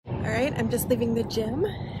Alright, I'm just leaving the gym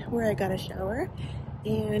where I got a shower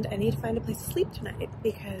and I need to find a place to sleep tonight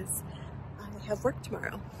because I have work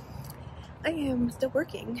tomorrow. I am still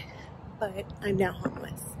working, but I'm now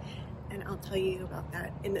homeless and I'll tell you about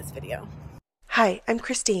that in this video. Hi, I'm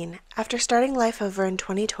Christine. After starting life over in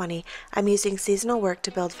 2020, I'm using seasonal work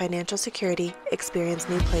to build financial security, experience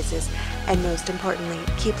new places, and most importantly,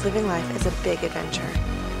 keep living life as a big adventure.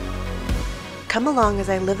 Come along as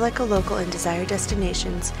I live like a local in desired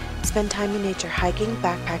destinations, spend time in nature hiking,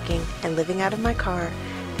 backpacking, and living out of my car,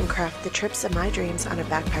 and craft the trips of my dreams on a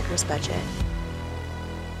backpacker's budget.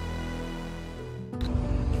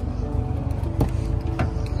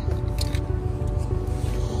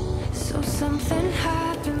 So something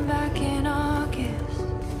happened back in August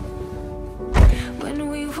when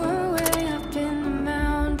we were way up in the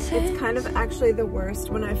mountains. It's kind of actually the worst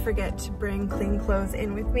when I forget to bring clean clothes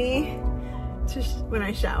in with me when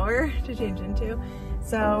I shower to change into.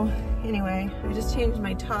 So anyway, I just changed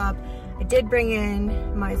my top. I did bring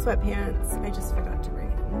in my sweatpants. I just forgot to bring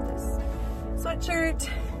in this sweatshirt.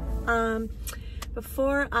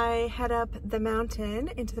 Before I head up the mountain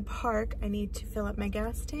into the park, I need to fill up my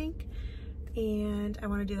gas tank. And I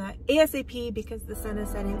want to do that ASAP because the sun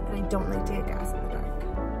is setting and I don't like to get gas in the dark.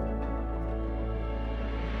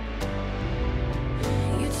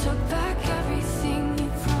 You took back everything you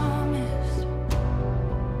promised.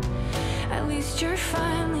 At least you're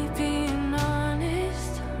finally being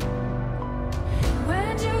honest.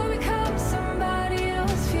 When you become somebody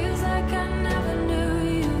else, feels like I never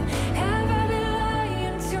knew you. Have I been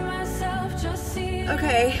lying to myself? Just see.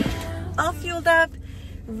 Okay, all fueled up,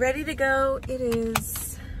 ready to go. It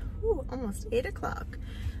is almost 8 o'clock.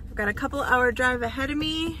 I've got a couple-hour drive ahead of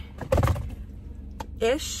me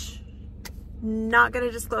ish. Not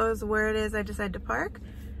gonna disclose where it is I decide to park.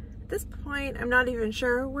 At this point, I'm not even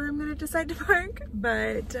sure where I'm gonna decide to park,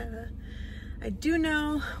 but I do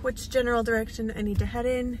know which general direction I need to head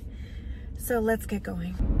in. So let's get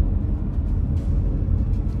going.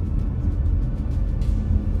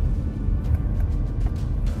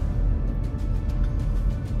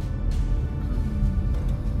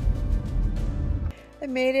 I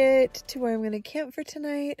made it to where I'm going to camp for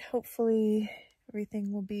tonight. Hopefully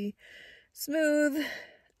everything will be smooth.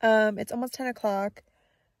 It's almost 10 o'clock.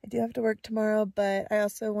 I do have to work tomorrow, but I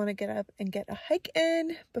also want to get up and get a hike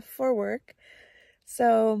in before work.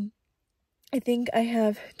 So I think I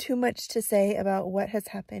have too much to say about what has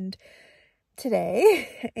happened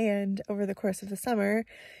today and over the course of the summer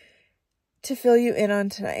to fill you in on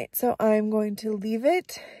tonight. So I'm going to leave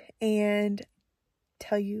it and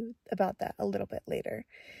tell you about that a little bit later.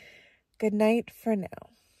 Good night for now.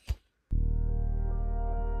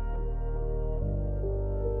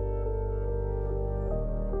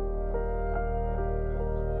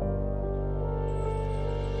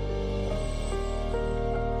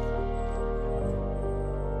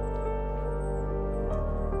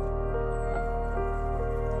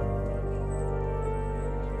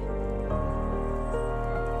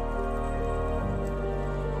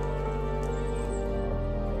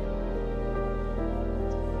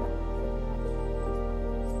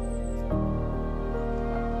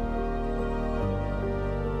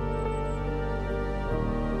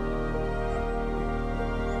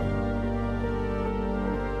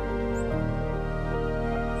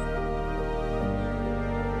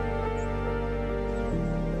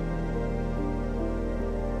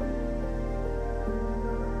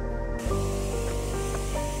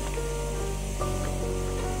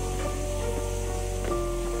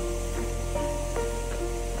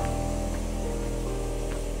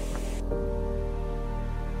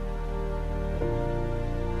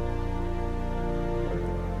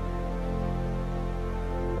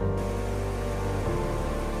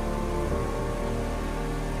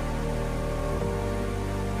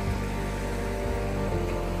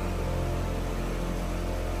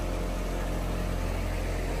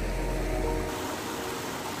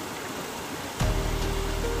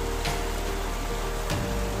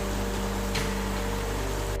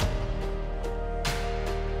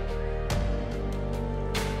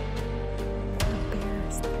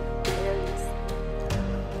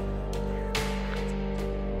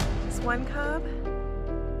 One cub.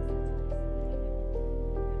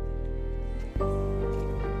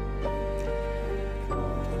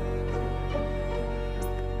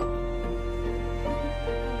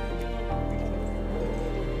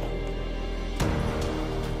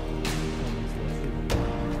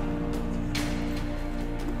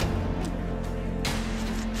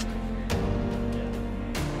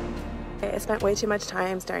 I spent way too much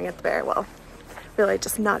time staring at the bear. Well, really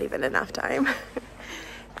just not even enough time.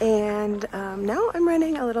 And now I'm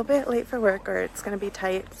running a little bit late for work, or it's gonna be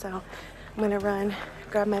tight, so I'm gonna run,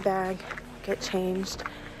 grab my bag, get changed,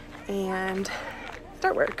 and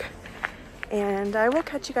start work. And I will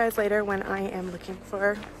catch you guys later when I am looking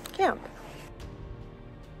for camp.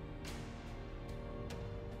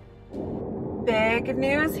 Big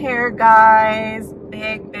news here, guys.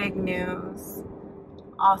 Big news.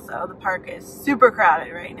 Also, the park is super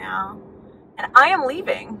crowded right now, and I am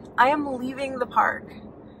leaving. I am leaving the park.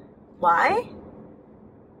 Why?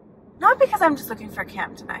 Not because I'm just looking for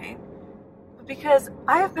camp tonight, but because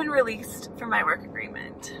I have been released from my work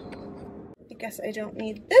agreement. I guess I don't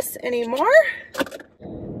need this anymore.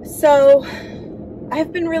 So I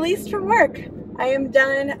have been released from work. I am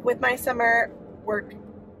done with my summer work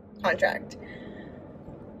contract.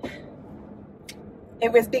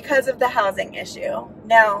 It was because of the housing issue.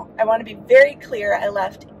 Now, I want to be very clear, I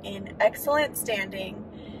left in excellent standing.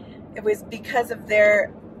 It was because of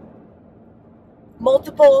their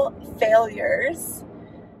multiple failures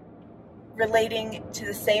relating to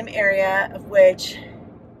the same area, of which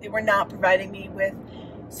they were not providing me with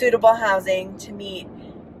suitable housing to meet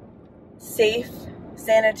safe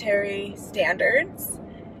sanitary standards.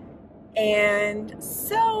 And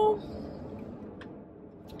so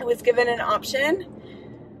I was given an option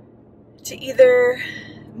to either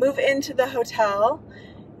move into the hotel,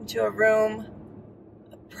 into a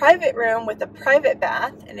private room with a private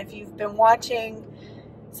bath. And if you've been watching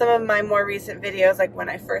some of my more recent videos, like when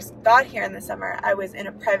I first got here in the summer, I was in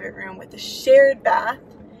a private room with a shared bath,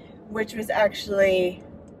 which was actually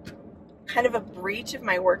kind of a breach of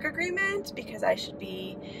my work agreement, because I should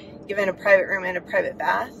be given a private room and a private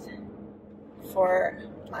bath for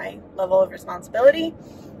my level of responsibility,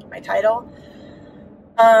 my title.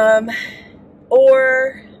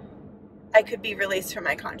 Or I could be released from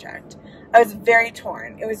my contract. I was very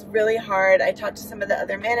torn. It was really hard. I talked to some of the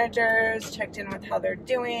other managers, checked in with how they're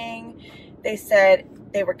doing. They said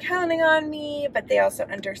they were counting on me, but they also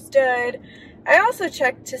understood. I also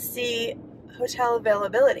checked to see hotel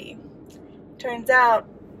availability. Turns out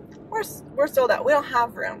we're sold out. We don't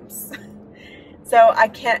have rooms. So I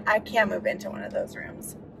can't move into one of those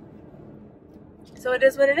rooms. So it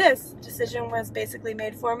is what it is. Decision was basically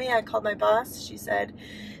made for me. I called my boss. She said,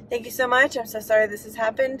 "Thank you so much. I'm so sorry this has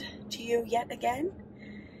happened to you yet again."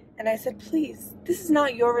 And I said, "Please, this is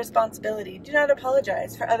not your responsibility. Do not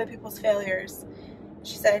apologize for other people's failures."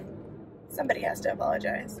 She said, "Somebody has to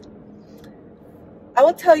apologize." I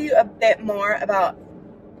will tell you a bit more about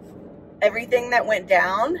everything that went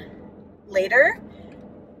down later.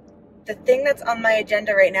 The thing that's on my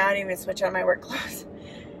agenda right now, I didn't even switch on my work clothes.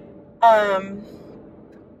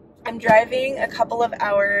 I'm driving a couple of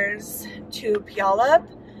hours to Puyallup,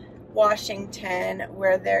 Washington,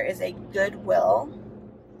 where there is a Goodwill,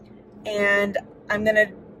 and I'm going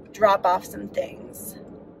to drop off some things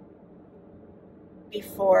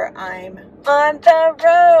before I'm on the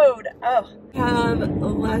road. Oh, I have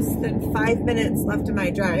less than 5 minutes left of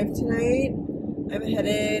my drive tonight. I'm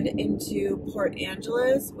headed into Port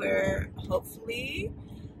Angeles, where hopefully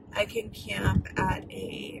I can camp at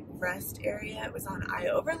a rest area. It was on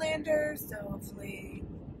iOverlander, so hopefully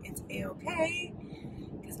it's a-okay,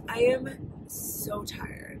 because I am so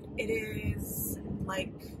tired. It is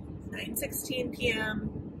like 9:16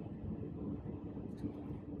 p.m.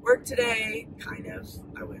 Work today, kind of.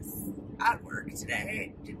 I was at work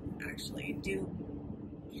today. I didn't actually do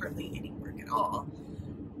hardly any work at all.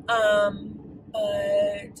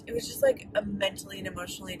 But it was just like a mentally and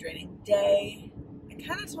emotionally draining day. I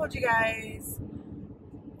kind of told you guys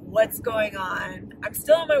what's going on. I'm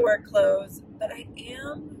still in my work clothes, but I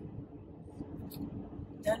am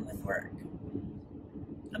done with work.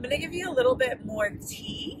 I'm going to give you a little bit more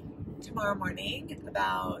tea tomorrow morning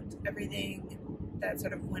about everything that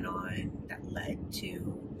sort of went on that led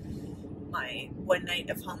to my one night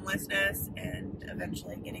of homelessness and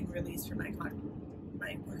eventually getting released from my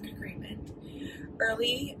work agreement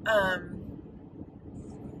early,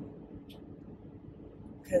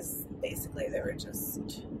 because basically they were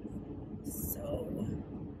just so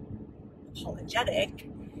apologetic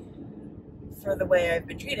for the way I've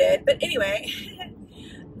been treated. But anyway,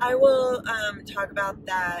 I will talk about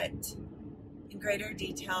that in greater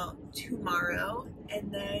detail tomorrow,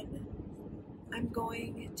 and then I'm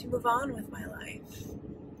going to move on with my life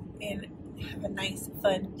and have a nice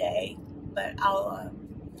fun day. But I'll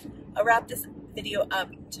wrap this video up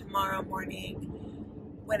tomorrow morning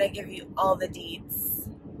when I give you all the deets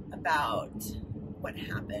about what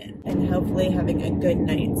happened, and hopefully having a good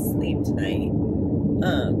night's sleep tonight.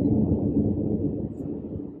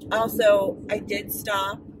 Also, I did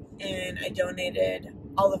stop and I donated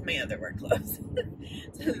all of my other work clothes.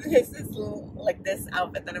 So this is like this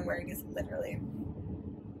outfit that I'm wearing is literally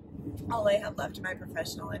all I have left in my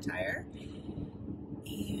professional attire.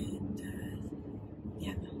 And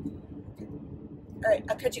yeah. All right,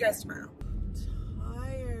 I'll catch you guys tomorrow.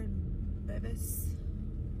 Tired, babies.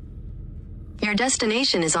 Your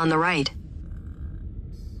destination is on the right.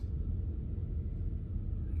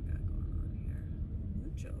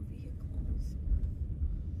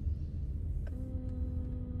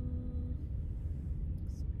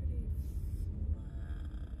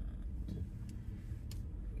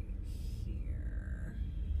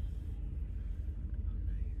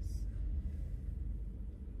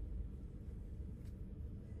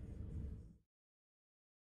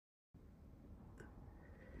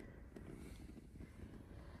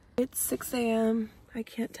 It's 6 a.m. I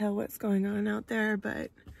can't tell what's going on out there,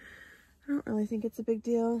 but I don't really think it's a big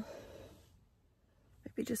deal.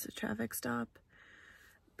 Maybe just a traffic stop.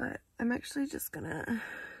 But I'm actually just gonna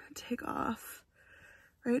take off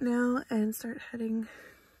right now and start heading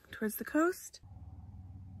towards the coast.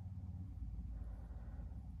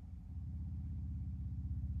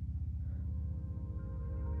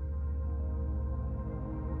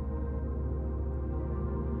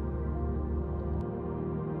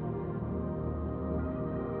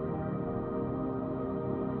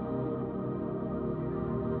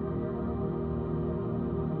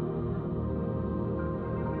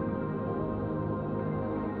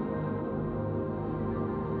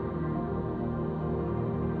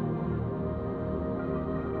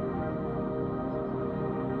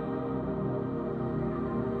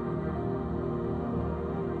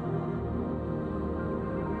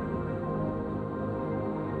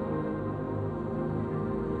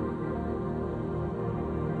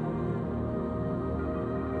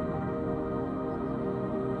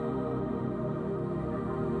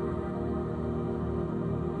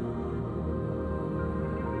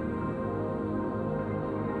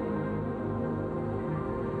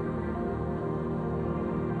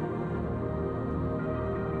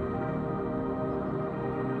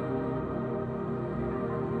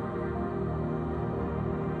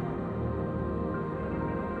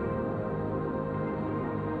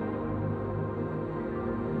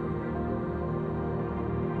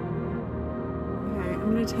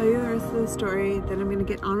 I'm going to tell you the rest of the story, then I'm going to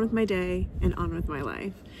get on with my day and on with my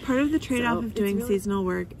life. Part of the trade-off of doing seasonal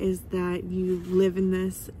work is that you live in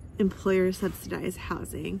this employer subsidized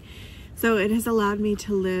housing. So it has allowed me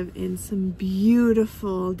to live in some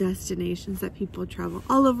beautiful destinations that people travel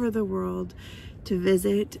all over the world to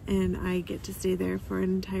visit, and I get to stay there for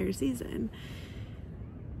an entire season.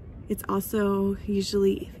 It's also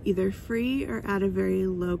usually either free or at a very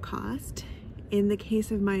low cost. In the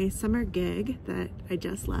case of my summer gig that I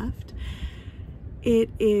just left, it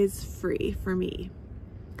is free for me.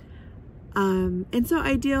 And so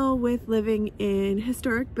I deal with living in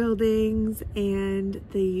historic buildings and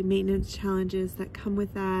the maintenance challenges that come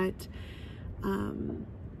with that.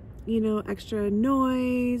 You know, extra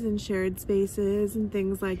noise and shared spaces and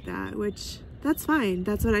things like that, which that's fine.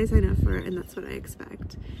 That's what I sign up for and that's what I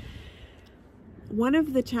expect. One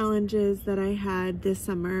of the challenges that I had this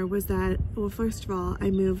summer was that, well, first of all,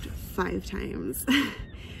 I moved 5 times.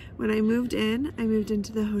 When I moved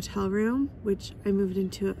into the hotel room, which I moved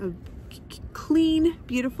into a clean,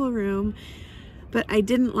 beautiful room, but I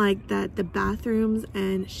didn't like that the bathrooms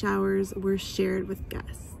and showers were shared with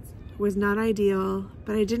guests. It was not ideal,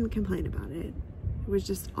 but I didn't complain about it. It was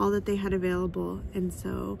just all that they had available, and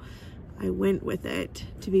so I went with it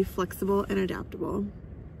to be flexible and adaptable.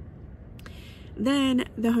 Then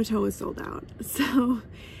the hotel was sold out, so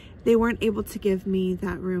they weren't able to give me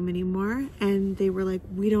that room anymore, and they were like,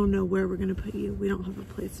 we don't know where we're gonna put you. We don't have a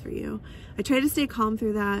place for you. I tried to stay calm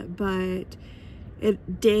through that, but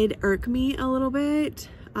it did irk me a little bit.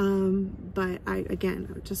 But again,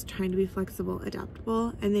 I was just trying to be flexible,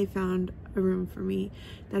 adaptable, and they found a room for me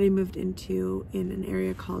that I moved into in an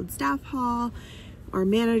area called Staff Hall or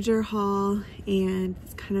Manager Hall, and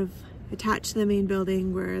it's kind of attached to the main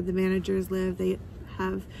building where the managers live. They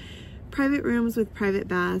have private rooms with private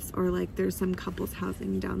baths, or like there's some couples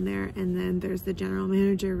housing down there, and then there's the general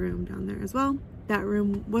manager room down there as well. That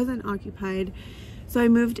room wasn't occupied, so I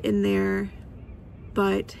moved in there,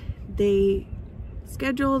 but they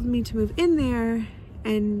scheduled me to move in there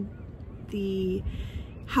and the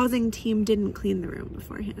housing team didn't clean the room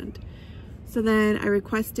beforehand. So then I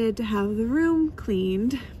requested to have the room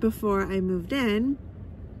cleaned before I moved in,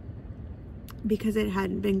 because it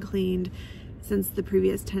hadn't been cleaned since the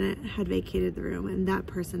previous tenant had vacated the room, and that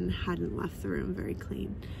person hadn't left the room very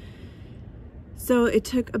clean. So it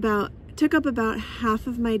took up about half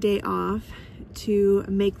of my day off, to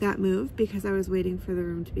make that move because I was waiting for the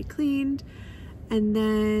room to be cleaned. And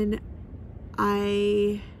then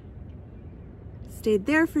I stayed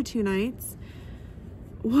there for 2 nights.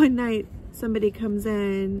 One night somebody comes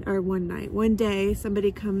in, or one day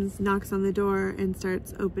somebody comes, knocks on the door and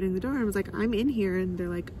starts opening the door, and I was like, I'm in here. And they're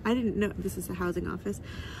like, I didn't know, this is a housing office,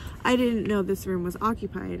 I didn't know this room was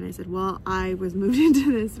occupied. And I said, well, I was moved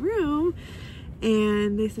into this room.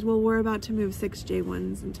 And they said, well, we're about to move 6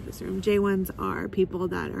 J1s into this room. J1s are people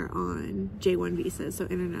that are on J1 visas, so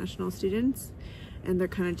international students, and they're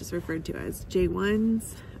kind of just referred to as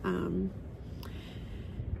J1s.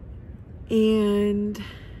 And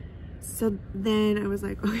so then I was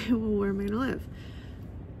like, okay, well, where am I gonna live?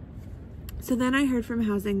 So then I heard from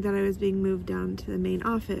housing that I was being moved down to the main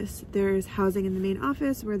office. There's housing in the main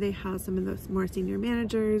office where they house some of the more senior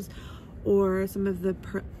managers or some of the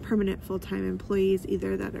permanent full-time employees,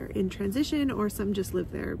 either that are in transition or some just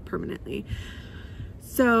live there permanently.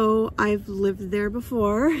 So I've lived there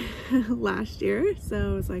before last year.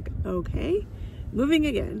 So I was like, okay, moving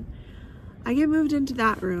again. I get moved into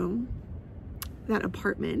that room, that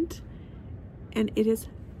apartment, and it is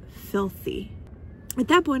filthy. At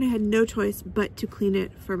that point, I had no choice but to clean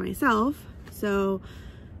it for myself. So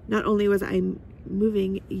not only was I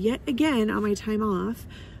moving yet again on my time off,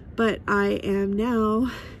 but I am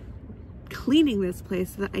now cleaning this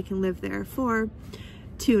place so that I can live there for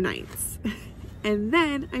 2 nights. And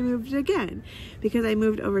then I moved again because I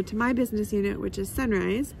moved over to my business unit, which is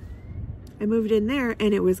Sunrise. I moved in there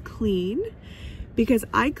and it was clean because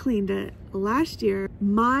I cleaned it last year.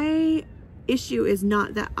 My issue is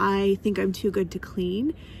not that I think I'm too good to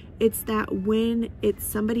clean. It's that when it's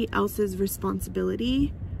somebody else's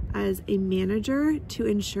responsibility as a manager to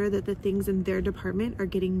ensure that the things in their department are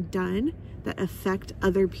getting done that affect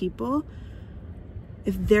other people,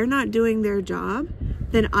 if they're not doing their job,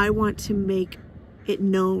 then I want to make it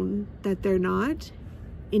known that they're not,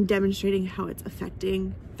 in demonstrating how it's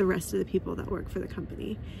affecting the rest of the people that work for the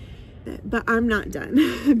company. But I'm not done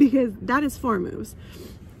because that is 4 moves.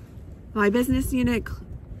 My business unit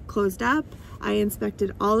closed up. I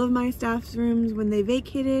inspected all of my staff's rooms when they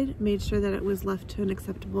vacated, made sure that it was left to an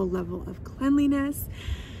acceptable level of cleanliness.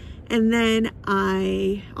 And then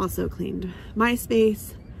I also cleaned my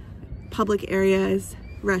space, public areas,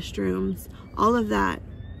 restrooms, all of that,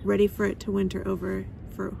 ready for it to winter over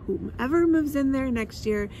for whomever moves in there next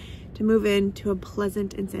year to move into a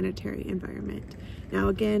pleasant and sanitary environment. Now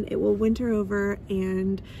again, it will winter over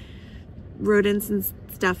and rodents and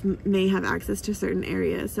stuff may have access to certain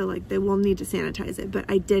areas, so like they will need to sanitize it, but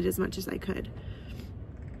I did as much as I could.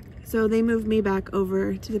 So they moved me back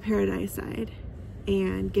over to the Paradise side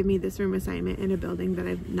and give me this room assignment in a building that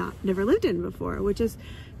I've never lived in before, which is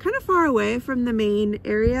kind of far away from the main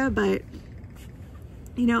area, but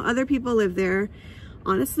you know, other people live there.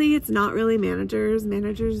 Honestly, it's not really managers.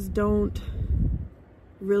 Managers don't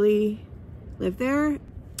really live there.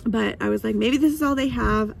 But I was like, maybe this is all they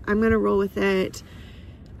have. I'm gonna roll with it.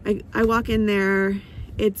 I walk in there,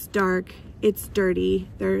 it's dark, it's dirty.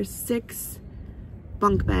 There's 6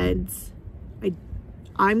 bunk beds.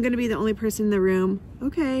 I'm gonna be the only person in the room.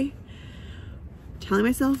 Okay. Telling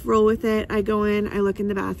myself, roll with it. I go in, I look in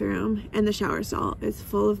the bathroom, and the shower stall is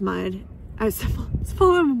full of mud. It's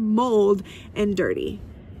full of mold and dirty.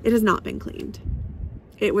 It has not been cleaned.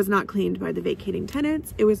 It was not cleaned by the vacating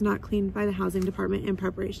tenants. It was not cleaned by the housing department in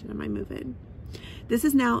preparation of my move-in. This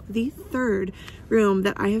is now the 3rd room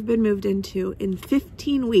that I have been moved into in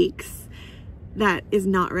 15 weeks that is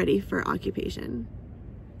not ready for occupation.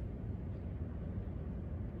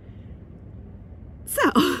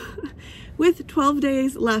 So, with 12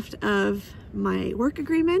 days left of my work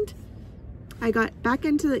agreement, I got back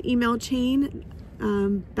into the email chain,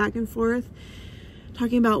 back and forth,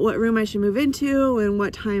 talking about what room I should move into and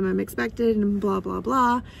what time I'm expected and blah, blah,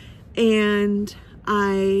 blah. And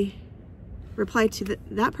I replied to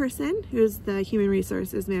that person who's the human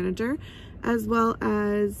resources manager, as well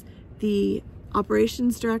as the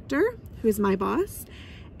operations director, who is my boss,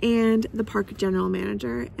 and the park general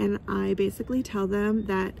manager. And I basically tell them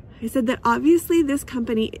that I said that obviously this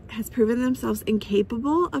company has proven themselves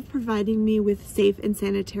incapable of providing me with safe and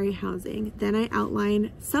sanitary housing. Then I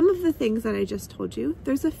outline some of the things that I just told you.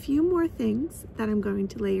 There's a few more things that I'm going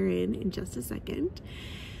to layer in just a second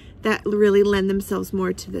that really lend themselves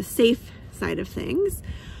more to the safe side of things.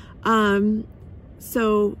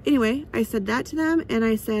 So anyway, I said that to them, and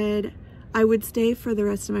I said I would stay for the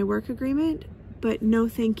rest of my work agreement, but no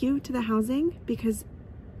thank you to the housing because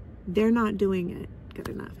they're not doing it good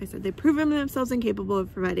enough. I said they've proven themselves incapable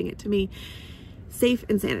of providing it to me safe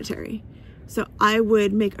and sanitary. So I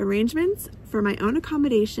would make arrangements for my own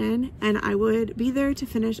accommodation, and I would be there to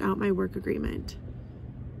finish out my work agreement.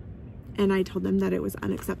 And I told them that it was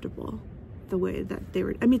unacceptable the way that they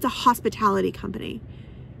were. I mean, it's a hospitality company.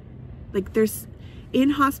 Like, in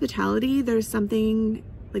hospitality, there's something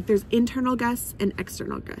like there's internal guests and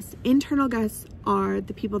external guests. Internal guests are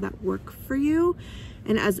the people that work for you.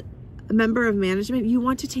 And as a member of management, you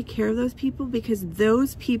want to take care of those people because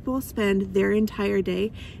those people spend their entire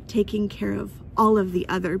day taking care of all of the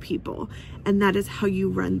other people. And that is how you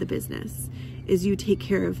run the business, is you take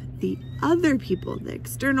care of the other people, the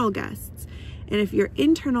external guests. And if your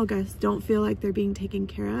internal guests don't feel like they're being taken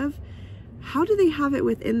care of, how do they have it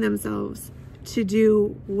within themselves to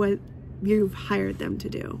do what you've hired them to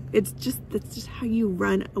do? That's just how you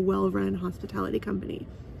run a well-run hospitality company.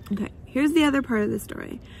 Okay, here's the other part of the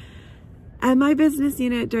story. At my business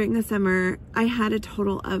unit during the summer, I had a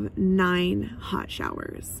total of 9 hot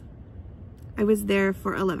showers. I was there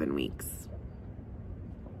for 11 weeks.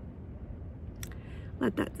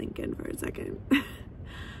 Let that sink in for a second.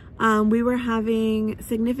 We were having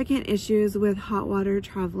significant issues with hot water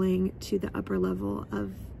traveling to the upper level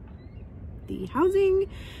of the housing.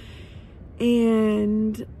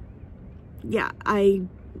 And yeah, I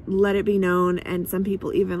let it be known, and some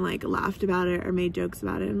people even like laughed about it or made jokes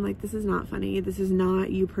about it. I'm like, this is not funny. This is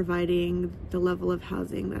not you providing the level of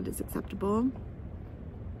housing that is acceptable.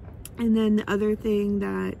 And then the other thing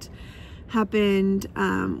that happened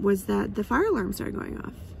was that the fire alarm started going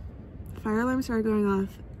off. Fire alarm started going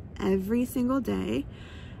off every single day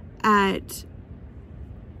at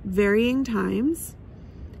varying times.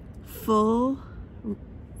 Full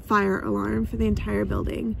fire alarm for the entire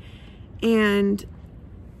building. And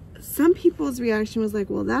some people's reaction was like,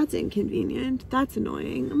 well, that's inconvenient. That's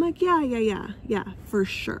annoying. I'm like, yeah, for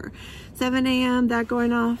sure. 7 a.m., that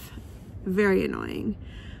going off, very annoying.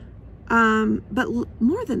 But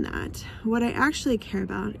more than that, what I actually care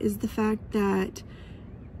about is the fact that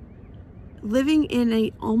living in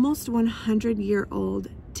a almost 100-year-old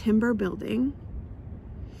timber building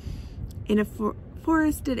in a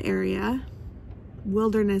forested area,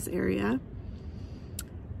 wilderness area,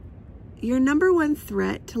 your number one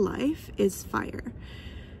threat to life is fire.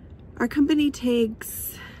 The company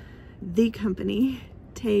takes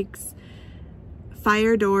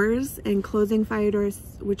fire doors and closing fire doors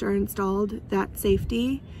which are installed, that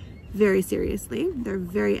safety, very seriously. They're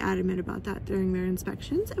very adamant about that during their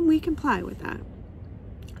inspections, and we comply with that.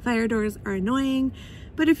 Fire doors are annoying,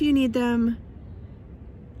 but if you need them,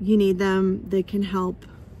 you need them. They can help,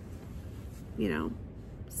 you know,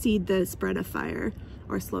 seed the spread of fire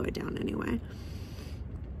or slow it down anyway.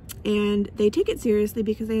 And they take it seriously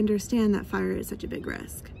because they understand that fire is such a big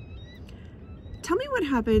risk. Tell me what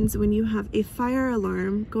happens when you have a fire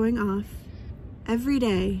alarm going off every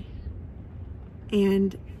day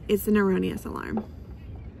and it's an erroneous alarm.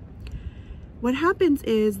 What happens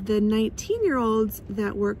is the 19-year-olds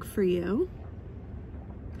that work for you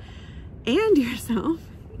and yourself,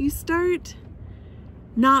 you start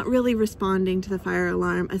not really responding to the fire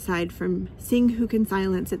alarm aside from seeing who can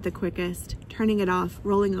silence it the quickest, turning it off,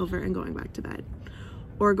 rolling over and going back to bed,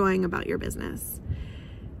 or going about your business.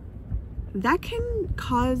 That can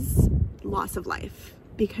cause loss of life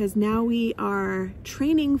because now we are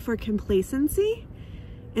training for complacency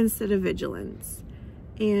instead of vigilance.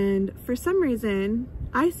 And for some reason,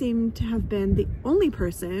 I seem to have been the only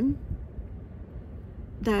person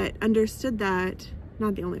that understood that.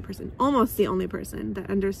 Not the only person, almost the only person that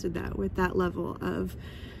understood that with that level of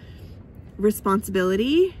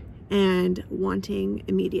responsibility and wanting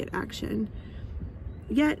immediate action.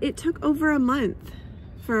 Yet it took over a month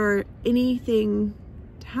for anything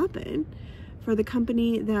to happen, for the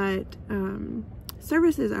company that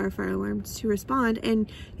services our fire alarms to respond.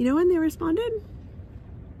 And you know when they responded?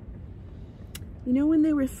 You know when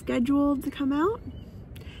they were scheduled to come out?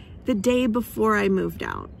 The day before I moved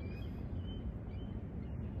out.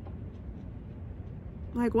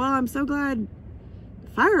 Like, well, I'm so glad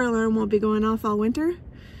the fire alarm won't be going off all winter.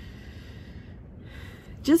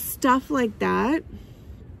 Just stuff like that.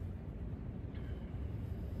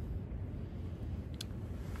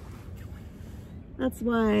 That's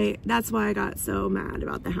why I got so mad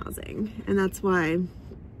about the housing. And that's why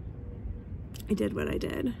I did what I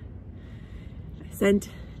did. I sent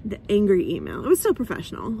the angry email. It was still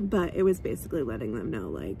professional, but it was basically letting them know,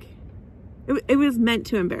 like, it was meant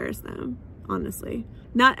to embarrass them, honestly.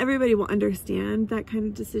 Not everybody will understand that kind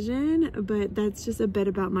of decision, but that's just a bit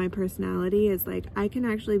about my personality. Is like, I can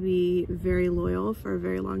actually be very loyal for a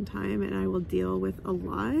very long time and I will deal with a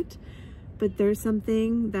lot, but there's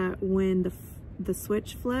something that when the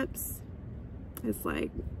switch flips, it's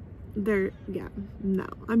like yeah, no,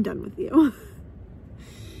 I'm done with you.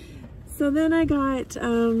 So then I got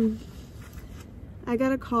a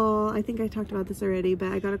call. I think I talked about this already,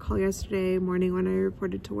 but I got a call yesterday morning when I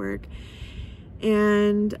reported to work,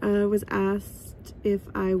 and was asked if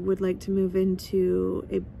I would like to move into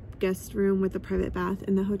a guest room with a private bath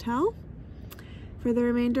in the hotel for the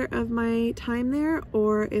remainder of my time there,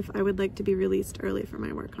 or if I would like to be released early for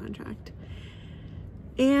my work contract.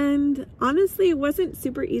 And honestly, it wasn't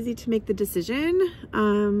super easy to make the decision.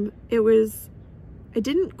 I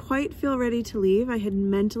didn't quite feel ready to leave. I had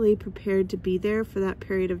mentally prepared to be there for that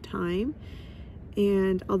period of time.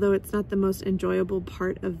 And although it's not the most enjoyable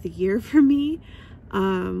part of the year for me,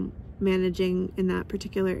 managing in that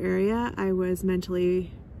particular area, I was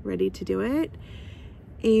mentally ready to do it.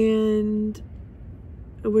 And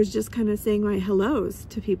I was just kind of saying my hellos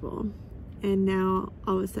to people. And now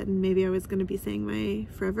all of a sudden, maybe I was going to be saying my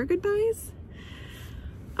forever goodbyes.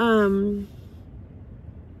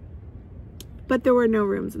 But there were no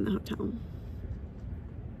rooms in the hotel.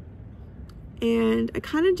 And I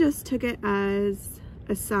kind of just took it as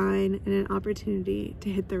a sign and an opportunity to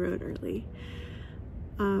hit the road early.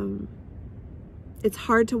 It's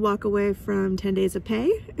hard to walk away from 10 days of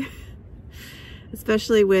pay,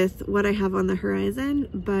 especially with what I have on the horizon,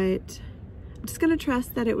 but I'm just gonna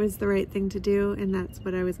trust that it was the right thing to do, and that's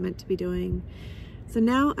what I was meant to be doing. So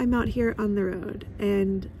now I'm out here on the road,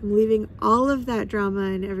 and I'm leaving all of that drama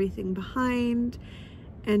and everything behind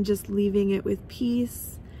and just leaving it with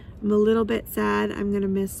peace. I'm a little bit sad. I'm gonna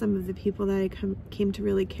miss some of the people that I came to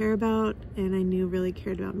really care about, and I knew really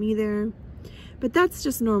cared about me there. But that's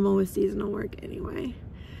just normal with seasonal work anyway.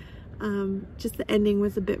 Just the ending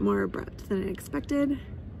was a bit more abrupt than I expected.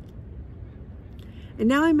 And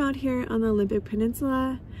now I'm out here on the Olympic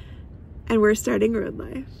Peninsula, and we're starting road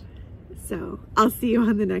life. So I'll see you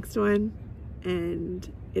on the next one,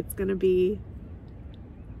 and it's gonna be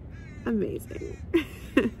amazing.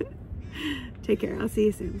 Take care. I'll see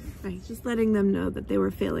you soon. Bye. Just letting them know that they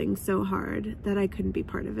were failing so hard that I couldn't be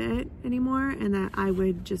part of it anymore, and that I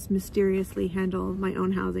would just mysteriously handle my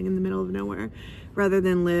own housing in the middle of nowhere rather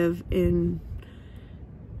than live in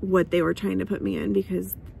what they were trying to put me in,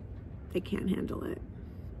 because they can't handle it.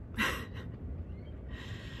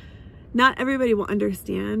 Not everybody will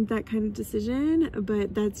understand that kind of decision,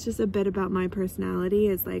 but that's just a bit about my personality.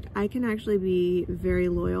 Is like, I can actually be very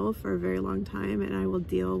loyal for a very long time, and I will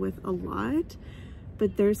deal with a lot,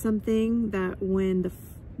 but there's something that when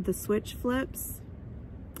the switch flips,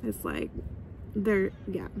 it's like,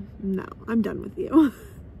 yeah, no, I'm done with you.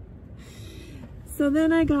 So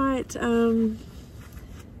then I got a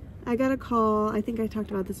call. I think I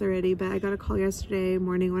talked about this already, but I got a call yesterday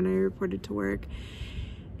morning when I reported to work,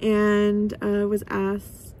 and was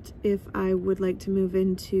asked if I would like to move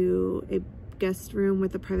into a guest room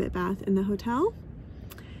with a private bath in the hotel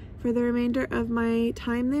for the remainder of my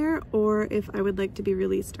time there, or if I would like to be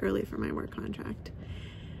released early for my work contract.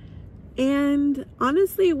 And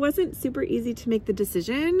honestly, it wasn't super easy to make the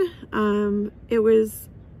decision. I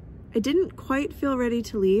didn't quite feel ready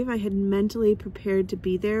to leave. I had mentally prepared to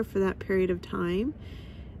be there for that period of time.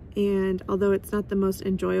 And although it's not the most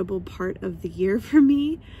enjoyable part of the year for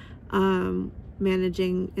me,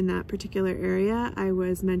 managing in that particular area, I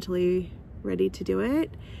was mentally ready to do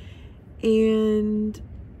it. And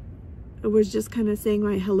I was just kind of saying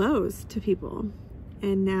my hellos to people.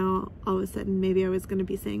 And now all of a sudden, maybe I was going to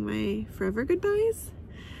be saying my forever goodbyes.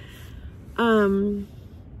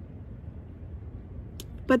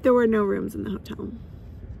 But there were no rooms in the hotel.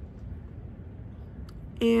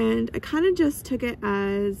 And I kind of just took it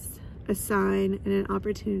as a sign and an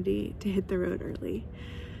opportunity to hit the road early.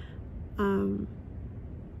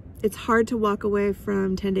 It's hard to walk away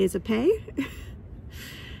from 10 days of pay,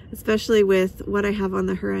 especially with what I have on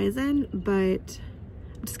the horizon, but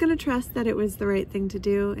I'm just gonna trust that it was the right thing to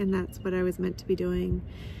do, and that's what I was meant to be doing.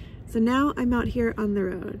 So now I'm out here on the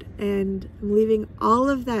road, and I'm leaving all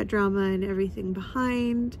of that drama and everything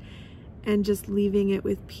behind and just leaving it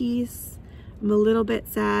with peace. I'm a little bit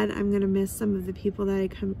sad. I'm gonna miss some of the people that I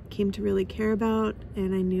came to really care about,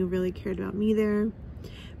 and I knew really cared about me there.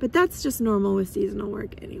 But that's just normal with seasonal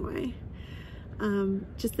work anyway.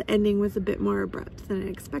 Just the ending was a bit more abrupt than I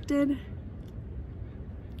expected.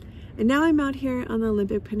 And now I'm out here on the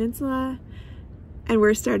Olympic Peninsula, and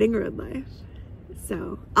we're starting road life.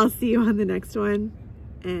 So I'll see you on the next one,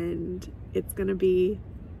 and it's gonna be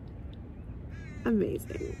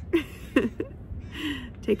amazing.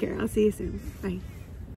 Take care. I'll see you soon. Bye.